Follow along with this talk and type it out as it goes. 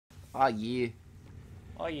Oh yeah.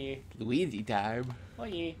 Oh yeah. Luigi time. Oh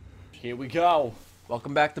yeah. Here we go.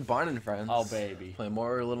 Welcome back to Barn and Friends. Oh baby. Play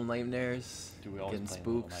more Little Nightmares. Do we always Getting play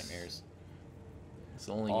spooks. Little Nightmares? It's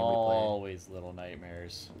the only game we Always Little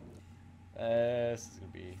Nightmares. This is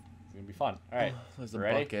gonna be fun. All right. There's a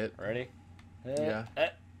ready? bucket. Ready? Yeah.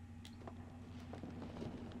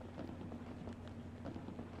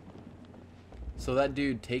 So that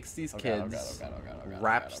dude takes these kids,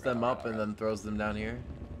 wraps them up, and then throws them down here.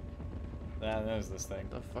 Nah, there's this thing.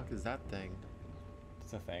 What the fuck is that thing?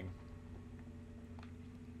 It's a thing.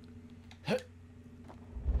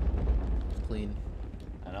 Clean.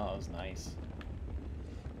 I know, it was nice.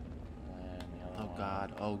 And the other Oh one.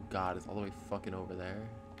 god. Oh god. It's all the way fucking over there.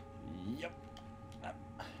 Yep.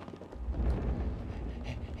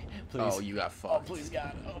 Please. Oh, you got fucked. Oh, please,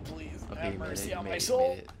 God. Oh, please. Okay, Have you made mercy it, on you my made it, soul. you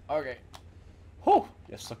made it. Okay. Whew.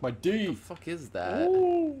 Yeah, suck my What D. the fuck is that?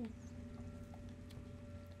 Ooh.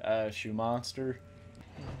 Shoe monster.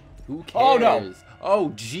 Who cares? Oh, no. Oh,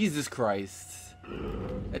 Jesus Christ.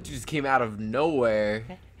 That just came out of nowhere.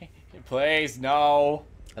 Please, no.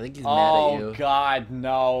 I think he's mad at you. Oh, God,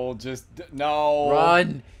 no. Just, no.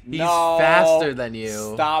 Run! He's No. faster than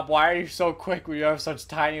you. Stop. Why are you so quick when you have such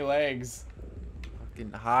tiny legs?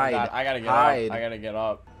 Fucking hide. Oh, God, I gotta get hide. up. I gotta get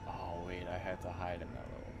up. Oh, wait. I had to hide in that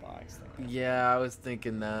little box thing. Yeah, I was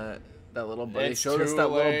thinking that. That little box. They It's showed us too that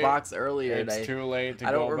little late. box earlier. It's and too late to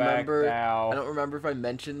I don't go remember. back now. I don't remember if I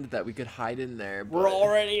mentioned that we could hide in there. But We're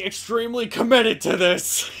already extremely committed to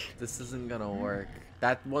this. this isn't gonna work.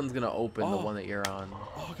 That one's gonna open, the Oh. one that you're on.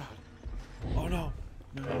 Oh, God. Oh, no.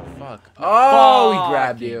 Oh, fuck. Oh, he Fuck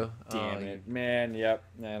grabbed you. you. Damn Oh, it. Man, yep.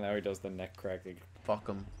 Yeah, now he does the neck cracking. Fuck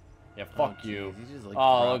him. Yeah, fuck you. He just, like,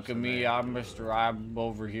 Oh, drops look at him me. there. I'm Mr. I'm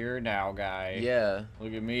over here now, guy. Yeah.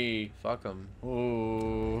 Look at me. Fuck him.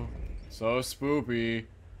 Ooh. So spoopy. If you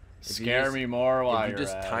Scare just- me more while If you you're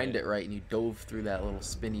just at timed it right and you dove through that little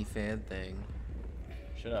spinny fan thing,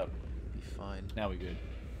 Shut up. you'd be fine. Now we good.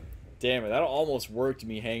 Damn it. That almost worked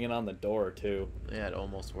me hanging on the door, too. Yeah, it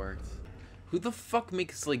almost worked. Who the fuck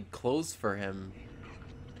makes, like, clothes for him?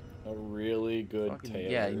 A really good Fucking- tailor.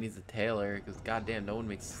 Yeah, he needs a tailor, because goddamn, no one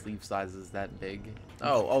makes sleeve sizes that big.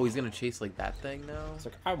 Oh, he's gonna chase, like, that thing now? It's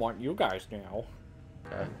like, I want you guys now.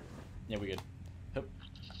 Okay. Yeah, we good.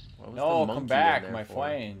 What was the No, monkey come in back, there my for?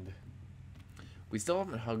 friend. We still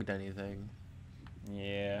haven't hugged anything.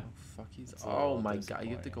 Yeah. Oh, fuck, he's... It's a Oh little my god,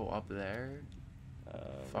 you have to go disappointing. up there?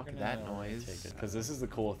 We're Fuck gonna that noise. Because this is the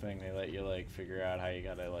cool thing. They let you, like, figure out how you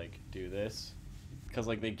gotta, like, do this. Because,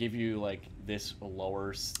 like, they give you, like, this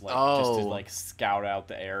lower, just to, Oh. like, scout out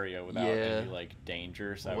the area without Yeah. any, like,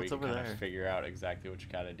 danger. So Well, that way what's you can over kind there? of figure out exactly what you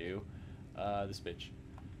gotta do. This bitch.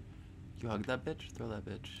 You hug that bitch? Throw that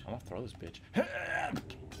bitch. I'm gonna throw this bitch.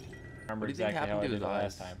 Remember What do you think exactly how happened I to did his it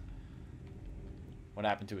last eyes? time. What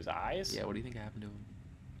happened to his eyes? Yeah, what do you think happened to him?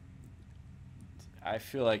 I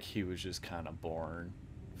feel like he was just kind of born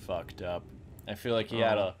fucked up. I feel like he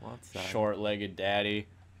had a well, that's sad. short-legged daddy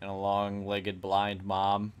and a long-legged blind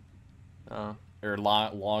mom, Oh, or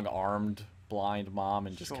long-armed blind mom,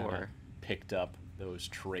 and just kind of Sure. picked up those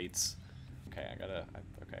traits. Okay,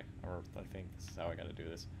 I think this is how I gotta do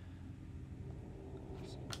this.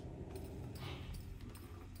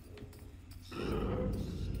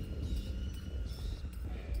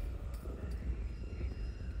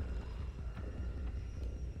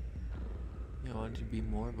 yeah, why don't you be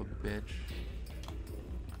more of a bitch?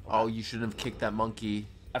 Oh, you shouldn't have kicked that monkey.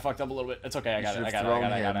 I fucked up a little bit. It's okay. I You got should it. have I got thrown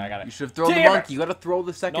it. him. I got it. You should have thrown the Damn it! monkey. You gotta throw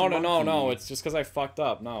the second No, monkey. no. It's just because I fucked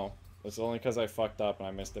up. No, it's only because I fucked up and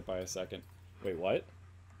I missed it by a second. Wait, what?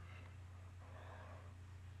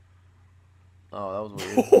 Oh, that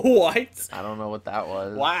was weird. What? I don't know what that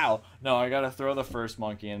was. Wow. No, I gotta throw the first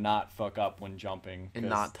monkey and not fuck up when jumping. And 'cause-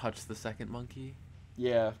 not touch the second monkey?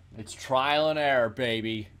 Yeah. It's trial and error,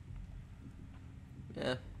 baby.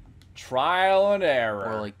 Yeah. Trial and error.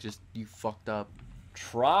 Or like just you fucked up.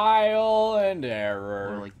 Trial and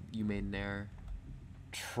error. Or like you made an error.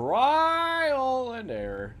 Trial and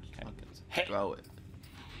error. Okay. Fucking Hey. throw it.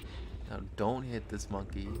 Now don't hit this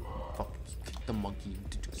monkey. Fuck, you kick the monkey.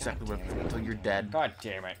 Do exactly what until you're dead. God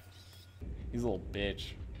damn it. He's a little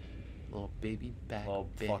bitch. Little baby back Little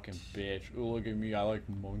bitch. fucking bitch. Oh, look at me. I like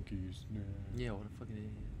monkeys. Nah. Yeah, what a fucking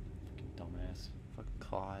idiot. Fucking dumbass. Fucking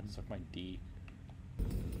Claude. Suck my D.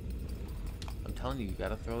 I'm telling you, you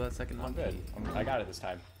gotta throw that second I'm monkey. good. I got it this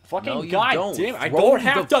time. Fucking No, you god don't. damn it. I Throw don't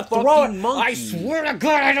have the to throw it. fucking monkey. I swear to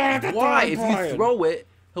god I don't have to Why? throw it. If Brian. you throw it,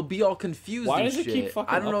 he'll be all confused Why and does it shit. keep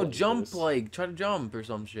fucking I don't up know, like jump, this? like, try to jump or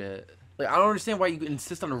some shit. Like, I don't understand why you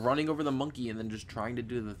insist on running over the monkey and then just trying to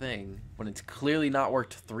do the thing when it's clearly not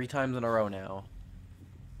worked 3 times in a row now.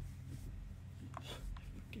 I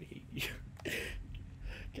fucking hate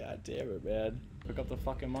damn it, man. Pick up the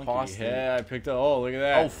fucking monkey. Toss it. Yeah, I picked up. Oh, look at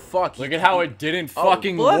that. Oh fuck! Look at how it didn't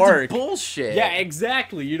fucking well, that's work. bullshit. Yeah,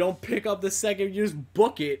 exactly. You don't pick up the second, you just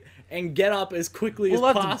book it and get up as quickly as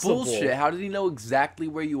that's possible. bullshit. How did he know exactly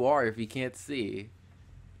where you are if he can't see?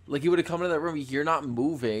 Like, he would have come into that room. You're not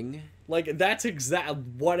moving. Like, that's exact.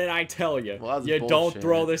 What did I tell you? Well, that's you bullshit. don't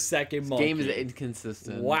throw the second monkey. Game is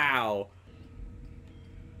inconsistent. Wow.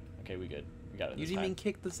 Okay, we good. We got it. You didn't even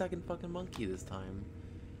kick the second fucking monkey this time.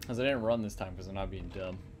 Because I didn't run this time because I'm not being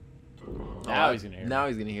dumb. Now he's gonna hear. Now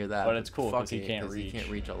he's gonna hear that. But it's cool because he can't reach. He can't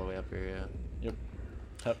reach all the way up here. Yeah.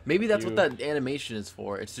 Yep. Maybe that's what that animation is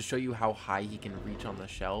for. It's to show you how high he can reach on the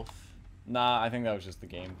shelf. Nah, I think that was just the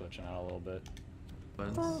game glitching out a little bit.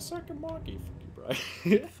 Throw the second monkey, fuck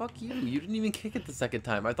you, bro. Fuck you. You didn't even kick it the second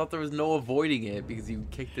time. I thought there was no avoiding it because you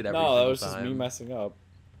kicked it every No, single that was time. just me messing up.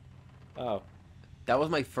 Oh. That was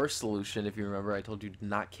my first solution, if you remember. I told you to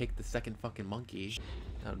not kick the second fucking monkey.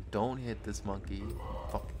 Now, don't hit this monkey.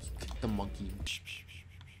 Fuck, kick the monkey.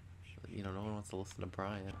 You know, no one wants to listen to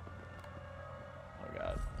Brian. Oh,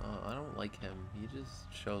 God. I don't like him. He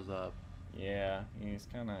just shows up. Yeah, he's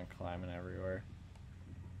kind of climbing everywhere.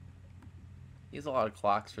 He has a lot of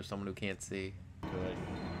clocks for someone who can't see. Good.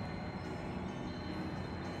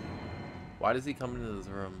 Why does he come into this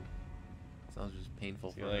room? Sounds just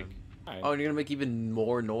painful for him. Oh, and you're gonna make even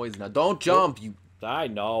more noise now. Don't jump, you. I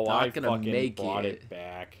know. Not I gonna fucking make brought it. it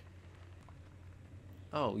back.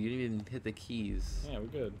 Oh, you didn't even hit the keys. Yeah, we're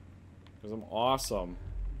good. Because I'm awesome.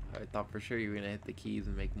 I thought for sure you were gonna hit the keys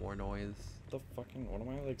and make more noise. What am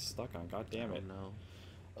I like stuck on? God damn it. No.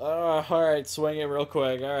 Alright, swing it real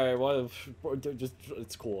quick. Alright, just,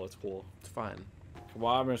 it's cool, it's cool. It's fine. Come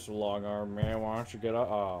on, Mr. Longarm, man, why don't you get up?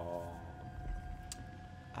 Oh.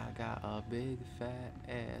 I got a big fat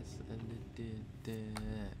ass.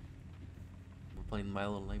 We're playing My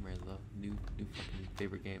Little Nightmares though. New fucking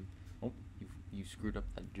favorite game. Oh. You screwed up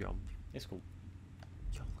that jump. It's cool.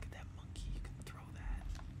 Yo, look at that monkey. You can throw that.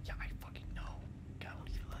 Yeah, I fucking know. God, What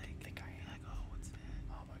do you like? You're like, oh, what's that?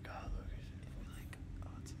 oh my god, look at it. And you're like, oh,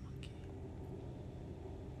 it's a monkey.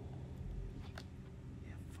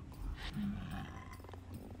 Yeah, fuck off.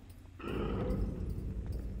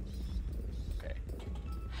 Okay.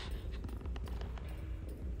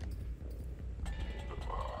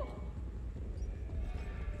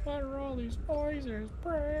 What are all these noises,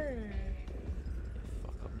 Brad?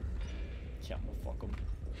 Fuck up. Yeah, I'm gonna fuck him.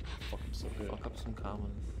 Fuck him so good. Fuck up some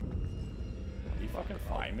commas. You fucking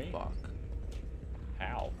find me? Fuck.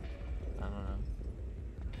 How? I don't know.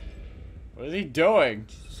 What is he doing?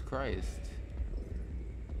 Jesus Christ.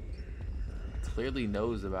 Clearly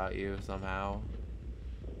knows about you somehow.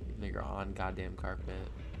 Even though you're on goddamn carpet.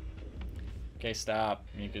 Okay, stop.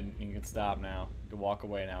 You can stop now. You can walk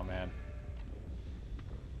away now, man.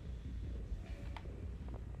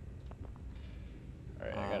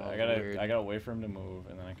 Alright, I gotta wait for him to move,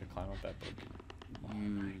 and then I can climb up that book.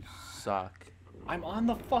 You suck. I'm on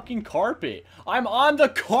the fucking carpet. I'm on the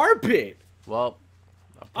carpet. Well,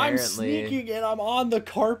 I'm apparently. sneaking and I'm on the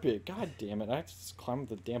carpet. God damn it! I have to just climb up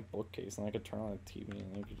the damn bookcase, and I could turn on the TV,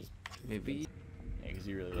 and I could just. Maybe. Yeah, because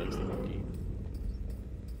he really likes the monkey.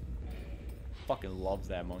 Fucking loves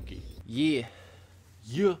that monkey. Yeah.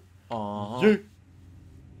 Yeah. Aww. Yeah.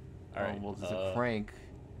 Oh, Alright. well, this is a crank.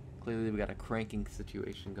 Clearly, we got a cranking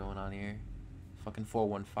situation going on here. Fucking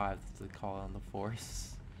 415. That's the call on the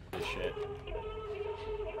force. Shit.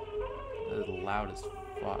 That is loud as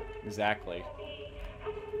fuck. Exactly.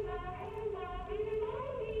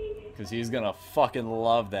 Because he's gonna fucking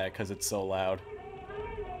love that because it's so loud.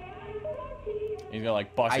 He's gonna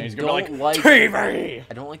like bust and he's gonna be like, TV!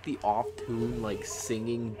 I don't like the off-tune, like,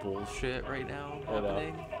 singing bullshit right now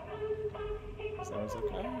happening. So I was like,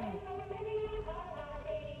 oh.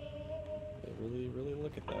 Really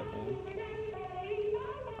look at that, man.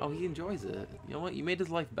 Oh, he enjoys it. You know what? You made his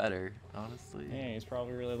life better, honestly. Yeah, he's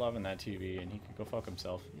probably really loving that TV, and he could go fuck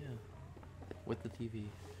himself. Yeah. With the TV.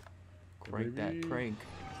 Crank that crank.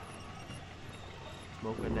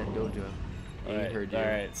 Smoking that doja. He heard you.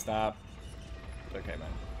 Alright, stop. Okay, man.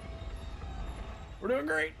 We're doing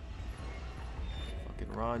great.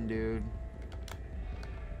 Fucking run, dude.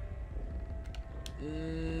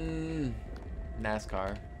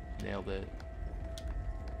 NASCAR. Nailed it.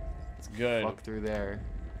 It's good. Fuck through there.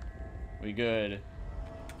 We good.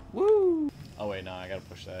 Woo! Oh wait, no, I gotta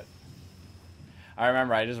push that. I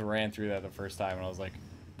remember I just ran through that the first time and I was like,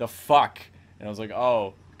 the fuck? And I was like,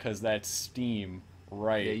 oh, because that's Steam,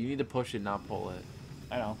 right. Yeah, you need to push it, not pull it.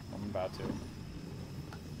 I know, I'm about to.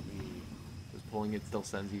 Because pulling it still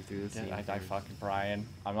sends you through the scene. I fucking Brian.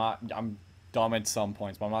 I'm dumb at some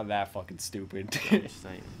points, but I'm not that fucking stupid. I'm just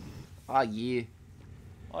saying. Ah, yeah.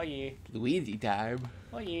 Oh yeah. Luigi time.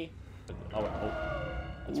 Oh yeah. Oh,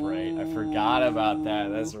 that's right. I forgot about that.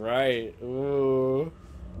 That's right. Ooh.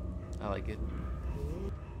 I like it.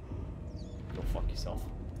 Go fuck yourself.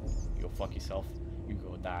 You go fuck yourself. You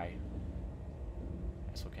go die.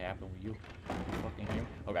 That's what can happen with you. Fucking him.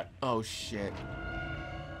 Okay. Oh shit.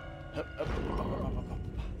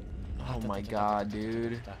 Oh my god,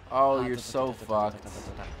 dude. Oh, you're so fucked.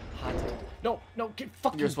 No, get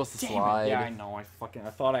fucking. You're supposed to damn it. slide. Yeah, I know. I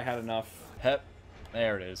thought I had enough. Hep.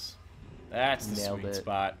 There it is. That's the Nailed sweet it.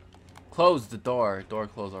 spot. Close the door. Door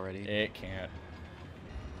closed already. It can't.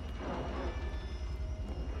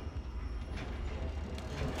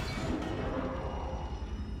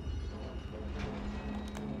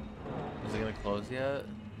 Is it gonna close yet?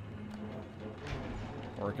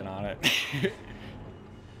 Working on it.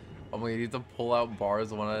 Oh my god, you need to pull out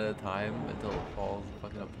bars one at a time until it falls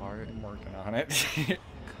fucking apart. I'm working on it. God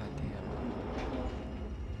damn.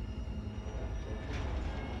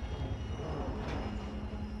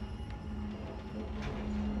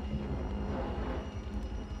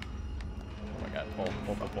 Oh my god,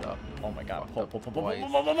 pull. Up. Oh my god, Fucked up pull. twice.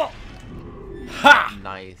 Ha!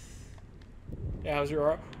 Nice. Yeah, how's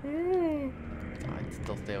your arm? I'd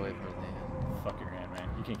still stay away from his hand. Fuck your hand, man.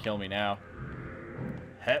 You can kill me now.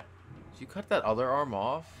 Hep. Did you cut that other arm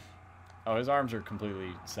off? Oh, his arms are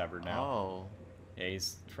completely severed now. Oh. Yeah,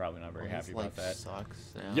 he's probably not very Well, happy his about life that.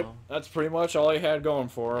 sucks now. Yep, that's pretty much all he had going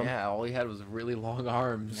for him. Yeah, all he had was really long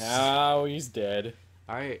arms. Now he's dead.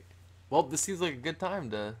 Alright. Well, this seems like a good time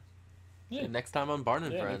to... Yeah. Next time on Barn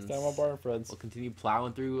and Friends. Next time on Barn Friends. We'll continue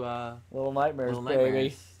plowing through Little Nightmares, Little baby.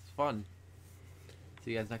 Nightmares. It's fun.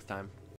 See you guys next time.